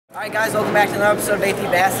Alright guys, welcome back to another episode of AP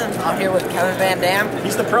Bassin. I'm here with Kevin Vandam.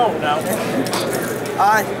 He's the pro now. So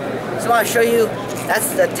I want to show you,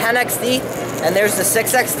 that's the 10XD, and there's the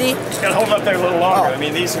 6XD. Just gotta hold it up there a little longer. Oh. I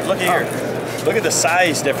mean, these, look here. Look at the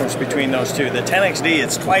size difference between those two. The 10XD,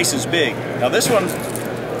 it's twice as big. Now this one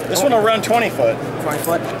will run 20 foot. 20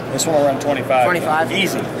 foot. This one will run 25. 25.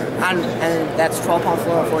 Easy. And that's 12 pound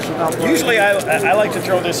fluoro, 14 pound fluoro. Usually I like to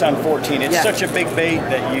throw this on 14. It's Yeah. such a big bait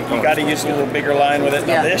that you got to use a little bigger line with it.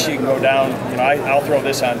 Now this you can go down, you know, I'll throw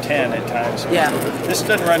this on 10 at times. Yeah. This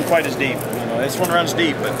doesn't run quite as deep. You know, this one runs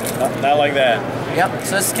deep, but not like that. Yep,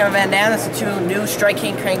 so this is Kevin Vandam. That's the two new Strike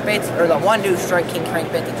King crankbaits, or the one new Strike King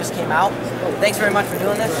crankbait that just came out. Thanks very much for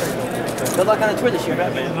doing this. Good luck on the tour this year.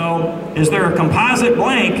 So, is there a composite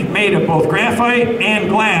blank made of both graphite and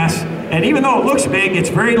glass? And even though it looks big, it's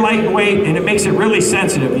very lightweight and it makes it really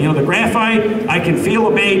sensitive. You know, the graphite, I can feel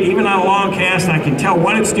a bait even on a long cast. I can tell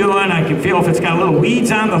what it's doing. I can feel if it's got little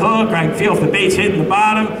weeds on the hook. I can feel if the bait's hitting the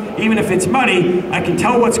bottom. Even if it's muddy, I can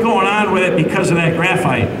tell what's going on with it because of that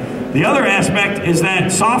graphite. The other aspect is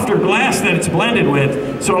that softer glass that it's blended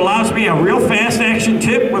with. So it allows me a real fast action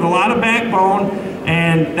tip with a lot of backbone.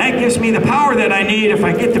 And that gives me the power that I need if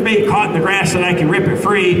I get the bait caught in the grass, that I can rip it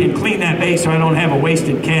free and clean that bait so I don't have a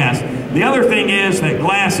wasted cast. The other thing is that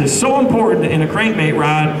glass is so important in a crankbait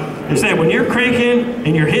rod, is that when you're cranking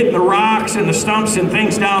and you're hitting the rocks and the stumps and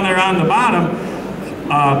things down there on the bottom,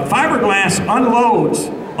 fiberglass unloads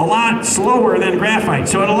a lot slower than graphite.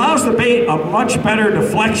 So it allows the bait a much better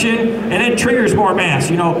deflection and it triggers more bass.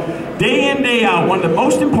 You know, day in, day out, one of the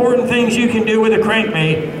most important things you can do with a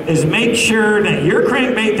crankbait is make sure that your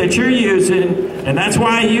crankbait that you're using, and that's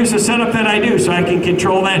why I use the setup that I do, so I can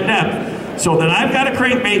control that depth. So that I've got a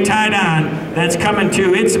crankbait tied on that's coming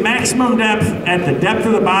to its maximum depth at the depth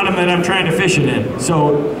of the bottom that I'm trying to fish it in.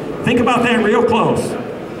 So think about that real close.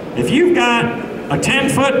 If you've got a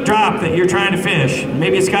 10-foot drop that you're trying to fish,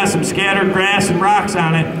 maybe it's got some scattered grass and rocks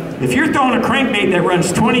on it. If you're throwing a crankbait that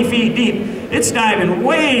runs 20 feet deep, it's diving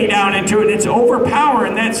way down into it. It's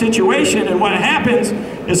overpowering that situation. And what happens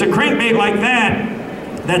is a crankbait like that,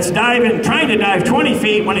 that's diving, trying to dive 20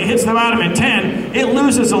 feet, when it hits the bottom at 10, it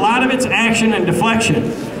loses a lot of its action and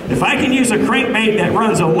deflection. If I can use a crankbait that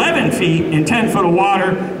runs 11 feet in 10 foot of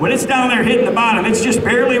water, when it's down there hitting the bottom, it's just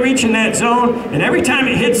barely reaching that zone, and every time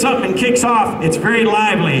it hits something and kicks off, it's very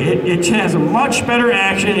lively. It has a much better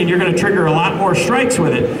action, and you're going to trigger a lot more strikes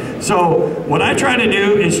with it. So what I try to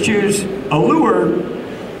do is choose a lure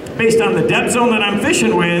based on the depth zone that I'm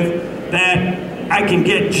fishing with that I can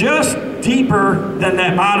get just deeper than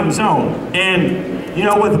that bottom zone. And you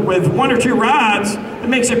know, with one or two rods, it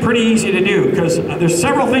makes it pretty easy to do, because there's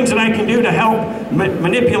several things that I can do to help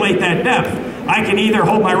manipulate that depth. I can either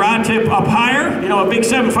hold my rod tip up higher, you know, a big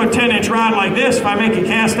 7-foot 10-inch rod like this, if I make a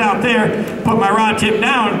cast out there, put my rod tip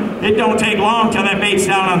down, it don't take long till that bait's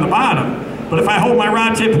down on the bottom. But if I hold my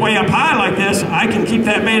rod tip way up high like this, I can keep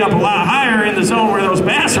that bait up a lot higher in the zone where those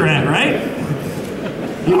bass are at, right?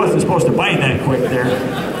 He wasn't supposed to bite that quick there.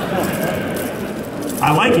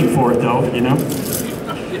 I like him for it though, you know.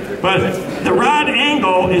 But the rod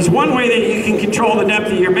angle is one way that you can control the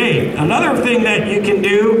depth of your bait. Another thing that you can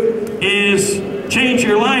do is change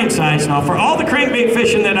your line size. Now for all the crankbait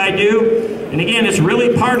fishing that I do, and again it's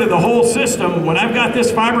really part of the whole system, when I've got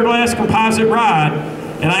this fiberglass composite rod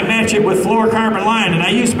and I match it with fluorocarbon line, and I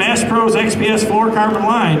use Bass Pro's XPS fluorocarbon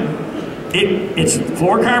line, its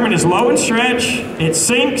fluorocarbon is low in stretch, it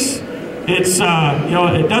sinks, it's, you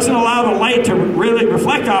know, it doesn't allow the light to really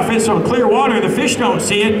reflect off it, so in clear water the fish don't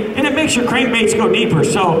see it, and it makes your crankbaits go deeper.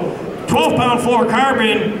 So 12-pound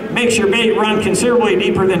fluorocarbon makes your bait run considerably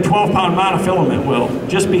deeper than 12-pound monofilament will,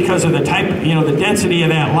 just because of the type, you know, the density of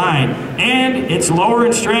that line. And it's lower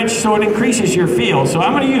in stretch, so it increases your feel. So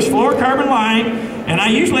I'm going to use fluorocarbon line, and I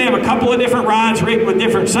usually have a couple of different rods rigged with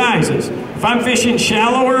different sizes. If I'm fishing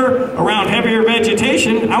shallower around heavier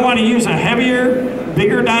vegetation, I want to use a heavier,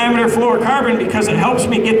 bigger diameter fluorocarbon because it helps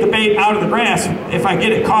me get the bait out of the grass if I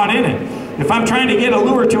get it caught in it. If I'm trying to get a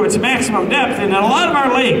lure to its maximum depth, and in a lot of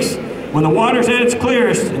our lakes, when the water's at its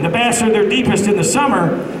clearest and the bass are their deepest in the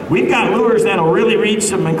summer, we've got lures that'll really reach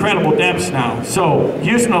some incredible depths now. So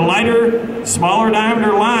using a lighter, smaller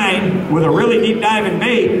diameter line with a really deep diving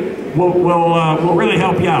bait will really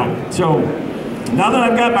help you out. So now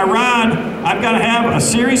that I've got my rod, I've got to have a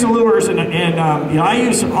series of lures, and you know, I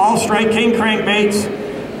use all Strike King crankbaits.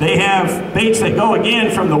 They have baits that go,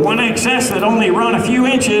 again, from the 1XS that only run a few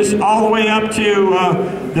inches all the way up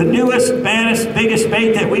to the newest, baddest, biggest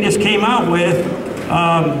bait that we just came out with.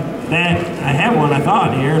 That I have one, I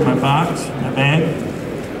thought, here in my box, my bag.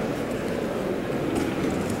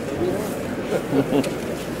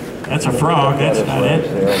 That's a frog, that's not it.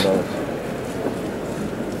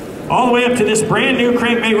 All the way up to this brand new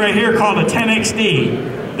crankbait right here called a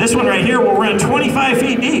 10XD. This one right here will run 25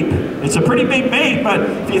 feet deep. It's a pretty big bait, but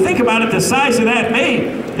if you think about it, the size of that bait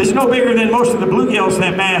is no bigger than most of the bluegills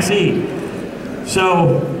that bass eat.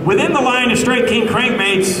 So within the line of Strike King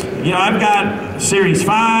crankbaits, you know, I've got a Series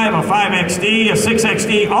 5, a 5XD, a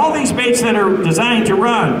 6XD, all these baits that are designed to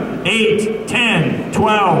run 8, 10,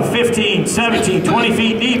 12, 15, 17, 20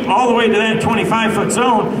 feet deep, all the way to that 25-foot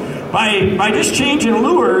zone. By just changing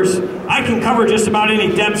lures, I can cover just about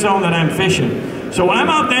any depth zone that I'm fishing. So when I'm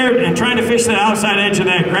out there and trying to fish the outside edge of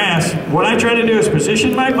that grass, what I try to do is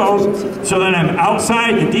position my boat so that I'm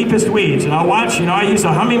outside the deepest weeds. And I'll watch, you know, I use a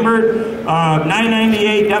Humminbird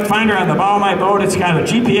 998 depth finder on the bow of my boat. It's got a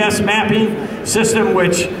GPS mapping system,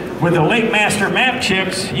 which with the Lake Master map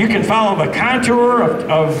chips, you can follow the contour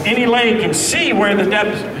of any lake and see where the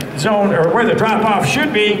depth zone or where the drop off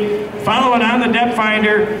should be. Follow it on the depth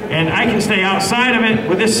finder, and I can stay outside of it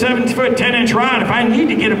with this 7-foot, 10-inch rod. If I need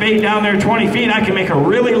to get a bait down there 20 feet, I can make a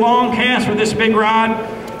really long cast with this big rod.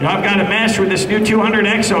 You know, I've got it matched with this new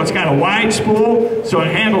 200X, so it's got a wide spool, so it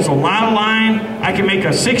handles a lot of line. I can make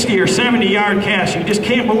a 60 or 70 yard cast. You just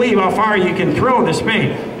can't believe how far you can throw this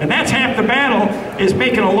bait. And that's half the battle, is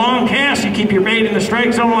making a long cast. You keep your bait in the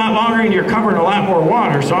strike zone a lot longer, and you're covering a lot more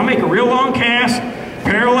water. So I'll make a real long cast,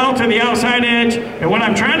 parallel to the outside edge, and what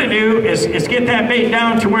I'm trying to do is get that bait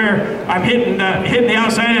down to where I'm hitting the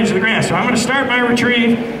outside edge of the grass. So I'm going to start my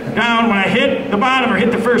retrieve down. When I hit the bottom or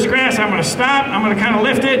hit the first grass, I'm going to stop, I'm going to kind of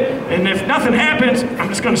lift it, and if nothing happens, I'm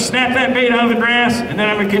just going to snap that bait out of the grass, and then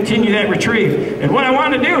I'm going to continue that retrieve. And what I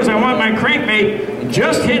want to do is I want my crankbait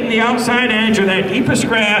just hitting the outside edge of that deepest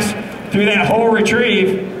grass through that whole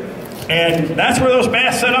retrieve. And that's where those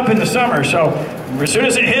bass set up in the summer. So as soon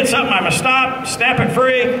as it hits something, I'm going to stop, snap it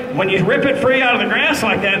free. When you rip it free out of the grass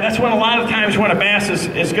like that, that's when a lot of times when a bass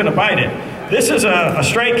is going to bite it. This is a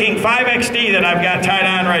Strike King 5XD that I've got tied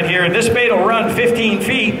on right here. And this bait will run 15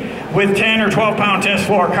 feet with 10 or 12 pound test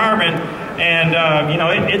fluorocarbon. And you know,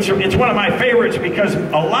 it's one of my favorites because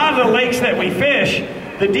a lot of the lakes that we fish,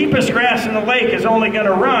 the deepest grass in the lake is only going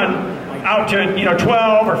to run out to, you know,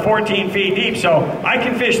 12 or 14 feet deep. So I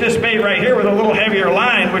can fish this bait right here with a little heavier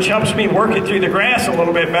line, which helps me work it through the grass a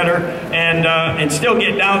little bit better and still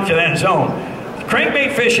get down to that zone.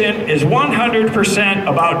 Crankbait fishing is 100%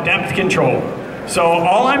 about depth control. So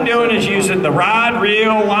all I'm doing is using the rod,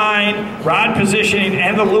 reel, line, rod positioning,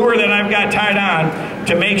 and the lure that I've got tied on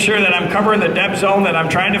to make sure that I'm covering the depth zone that I'm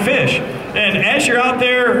trying to fish. And as you're out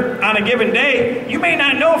there on a given day, you may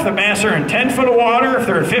not know if the bass are in 10 foot of water, if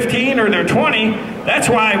they're 15 or they're 20. That's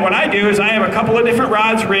why what I do is I have a couple of different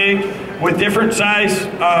rods rigged with different size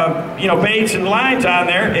you know, baits and lines on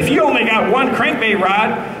there. If you only got one crankbait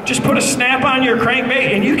rod, just put a snap on your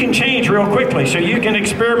crankbait and you can change real quickly. So you can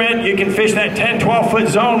experiment, you can fish that 10, 12 foot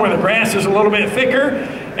zone where the grass is a little bit thicker,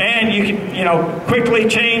 and you can, you know, quickly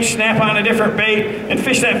change, snap on a different bait, and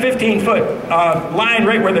fish that 15-foot line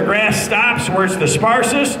right where the grass stops, where it's the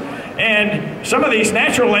sparsest. And some of these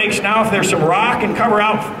natural lakes now, if there's some rock and cover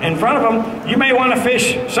out in front of them, you may want to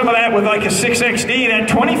fish some of that with like a 6XD, that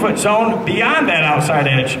 20-foot zone beyond that outside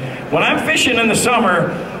edge. When I'm fishing in the summer,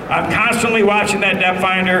 I'm constantly watching that depth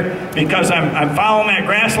finder because I'm following that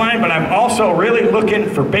grass line, but I'm also really looking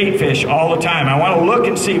for bait fish all the time. I want to look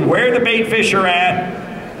and see where the bait fish are at.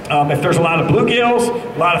 If there's a lot of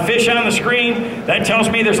bluegills, a lot of fish on the screen, that tells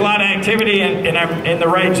me there's a lot of activity and I'm in the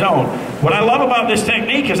right zone. What I love about this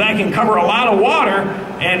technique is I can cover a lot of water,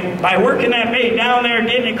 and by working that bait down there,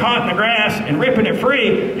 getting it caught in the grass and ripping it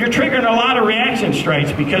free, you're triggering a lot of reaction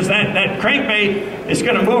strikes because that crankbait is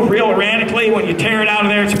going to move real erratically. When you tear it out of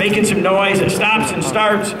there, it's making some noise, it stops and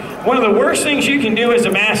starts. One of the worst things you can do as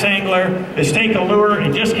a bass angler is take a lure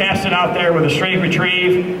and just cast it out there with a straight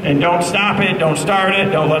retrieve, and don't stop it, don't start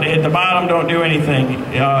it, don't let it hit the bottom, don't do anything.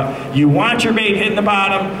 You want your bait hitting the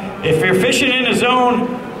bottom. If you're fishing in a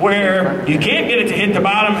zone where you can't get it to hit the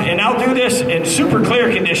bottom, and I'll do this in super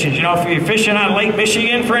clear conditions. You know, if you're fishing on Lake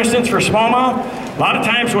Michigan, for instance, for smallmouth, a lot of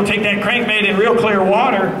times we'll take that crankbait in real clear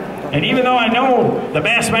water, and even though I know the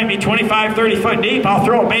bass might be 25, 30 foot deep, I'll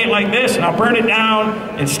throw a bait like this and I'll burn it down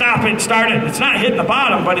and stop it and start it. It's not hitting the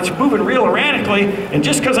bottom, but it's moving real erratically, and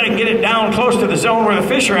just because I can get it down close to the zone where the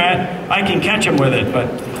fish are at, I can catch them with it. But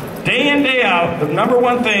day in, day out, the number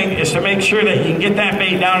one thing is to make sure that you can get that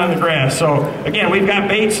bait down in the grass. So again, we've got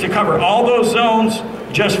baits to cover all those zones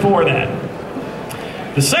just for that.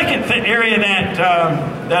 The second area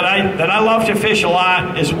that I love to fish a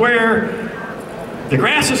lot is where the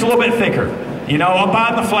grass is a little bit thicker. You know, up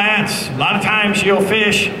on the flats, a lot of times you'll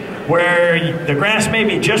fish where the grass may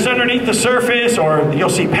be just underneath the surface, or you'll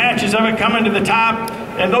see patches of it coming to the top.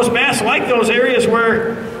 And those bass like those areas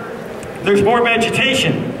where there's more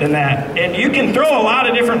vegetation than that. And you can throw a lot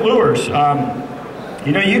of different lures.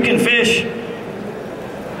 You know, you can fish,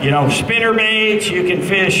 you know, spinner baits, you can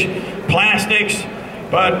fish plastics,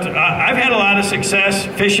 but I've had a lot of success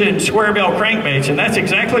fishing square bill crankbaits, and that's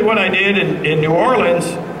exactly what I did in New Orleans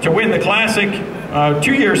to win the Classic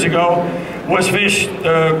 2 years ago, was fish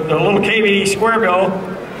the little KBD square bill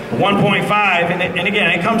 1.5, and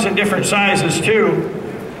again, it comes in different sizes too.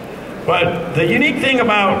 But the unique thing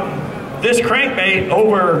about this crankbait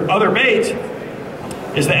over other baits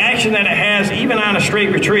is the action that it has even on a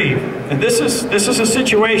straight retrieve. And this is a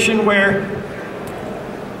situation where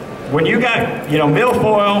when you got, you know,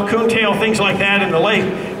 milfoil, coontail, things like that in the lake,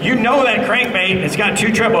 you know that crankbait, it's got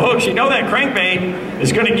 2 treble hooks, you know that crankbait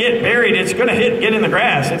is going to get buried, it's going to get in the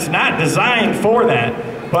grass. It's not designed for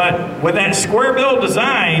that. But with that square bill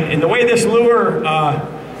design and the way this lure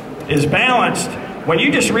is balanced, when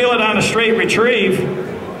you just reel it on a straight retrieve,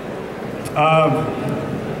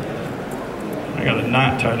 I got a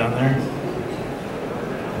knot tied on there.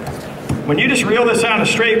 When you just reel this on a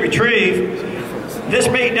straight retrieve, this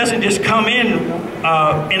bait doesn't just come in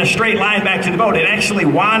a straight line back to the boat. It actually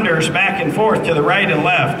wanders back and forth to the right and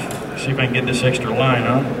left. Let's see if I can get this extra line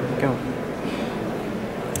on. Go.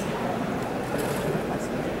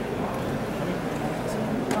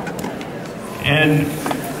 And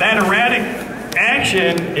that erratic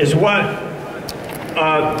action is what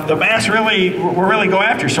the bass will really go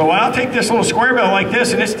after. So I'll take this little square bill like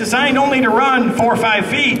this, and it's designed only to run 4 or 5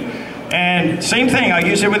 feet. And same thing, I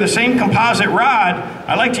use it with the same composite rod.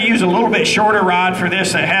 I like to use a little bit shorter rod for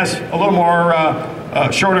this that has a little more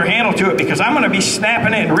shorter handle to it, because I'm going to be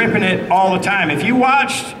snapping it and ripping it all the time. If you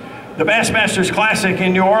watched the Bassmasters Classic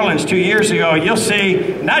in New Orleans 2 years ago, you'll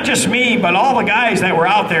see not just me, but all the guys that were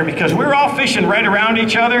out there, because we were all fishing right around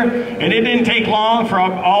each other, and it didn't take long for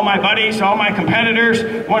all my buddies, all my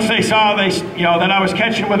competitors. Once they saw that I was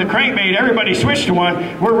catching with a crankbait, everybody switched to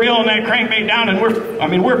one. We're reeling that crankbait down, and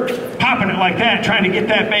we're popping it like that, trying to get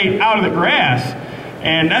that bait out of the grass.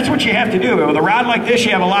 And that's what you have to do. With a rod like this,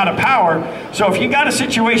 you have a lot of power. So if you got a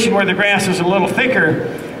situation where the grass is a little thicker,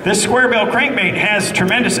 this square bill crankbait has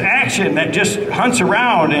tremendous action that just hunts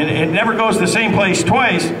around, and it never goes the same place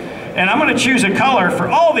twice. And I'm going to choose a color for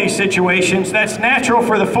all these situations that's natural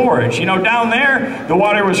for the forage. You know, down there, the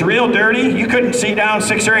water was real dirty. You couldn't see down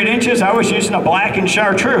 6 or 8 inches. I was using a black and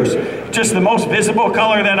chartreuse, just the most visible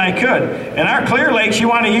color that I could. In our clear lakes, you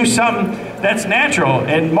want to use something that's natural.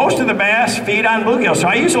 And most of the bass feed on bluegill. So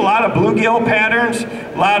I use a lot of bluegill patterns,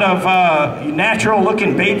 a lot of natural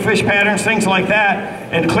looking bait fish patterns, things like that,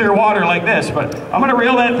 and clear water like this. But I'm going to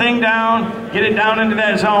reel that thing down, get it down into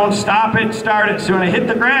that zone, stop it, start it. So when I hit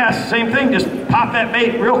the grass, same thing, just pop that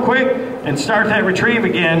bait real quick and start that retrieve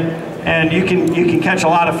again, and you can catch a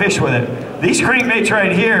lot of fish with it. These crankbaits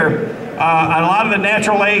right here, on a lot of the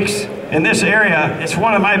natural lakes in this area, it's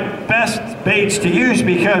one of my best baits to use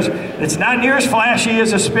because it's not near as flashy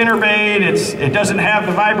as a spinner bait. It doesn't have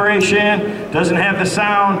the vibration, doesn't have the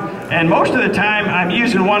sound, and most of the time I'm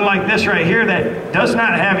using one like this right here that does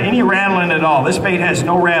not have any rattling at all. This bait has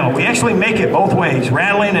no rattle. We actually make it both ways,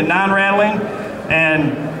 rattling and non-rattling,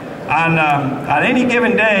 and on any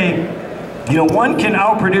given day, you know, one can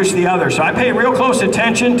outproduce the other. So I pay real close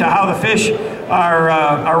attention to how the fish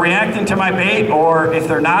are reacting to my bait, or if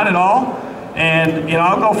they're not at all. And, you know,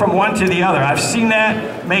 I'll go from one to the other. I've seen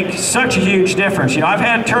that make such a huge difference. You know, I've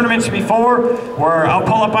had tournaments before where I'll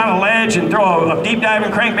pull up on a ledge and throw a deep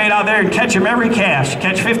diving crankbait out there and catch them every cast.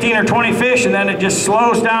 Catch 15 or 20 fish, and then it just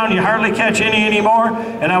slows down. You hardly catch any anymore.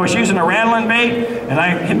 And I was using a rattling bait, and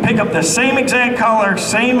I can pick up the same exact color,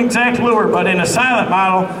 same exact lure, but in a silent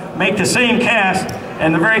model, make the same cast,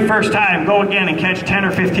 and the very first time go again and catch 10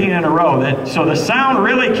 or 15 in a row. So the sound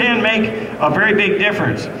really can make a very big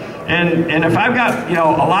difference. And if I've got, you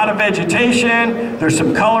know, a lot of vegetation, there's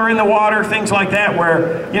some color in the water, things like that,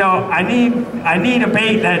 where, you know, I need a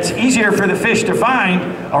bait that's easier for the fish to find,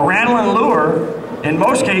 a rattling lure in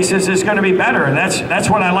most cases is going to be better, and that's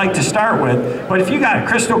what I like to start with. But if you got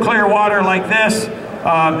crystal clear water like this,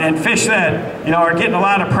 and fish that, you know, are getting a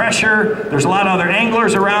lot of pressure, there's a lot of other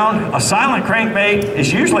anglers around, a silent crankbait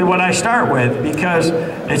is usually what I start with, because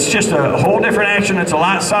it's just a whole different action, it's a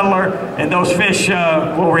lot subtler, and those fish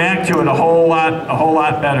will react to it a whole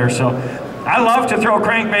lot better. So I love to throw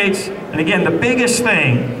crankbaits, and again, the biggest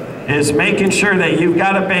thing is making sure that you've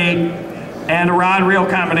got a bait and a rod reel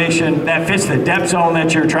combination that fits the depth zone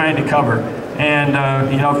that you're trying to cover.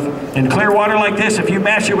 And, you know, in clear water like this, if you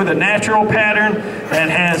match it with a natural pattern that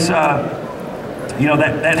has you know,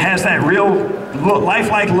 that has that real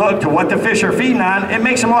lifelike look to what the fish are feeding on, it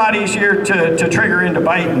makes them a lot easier to trigger into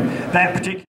biting that particular.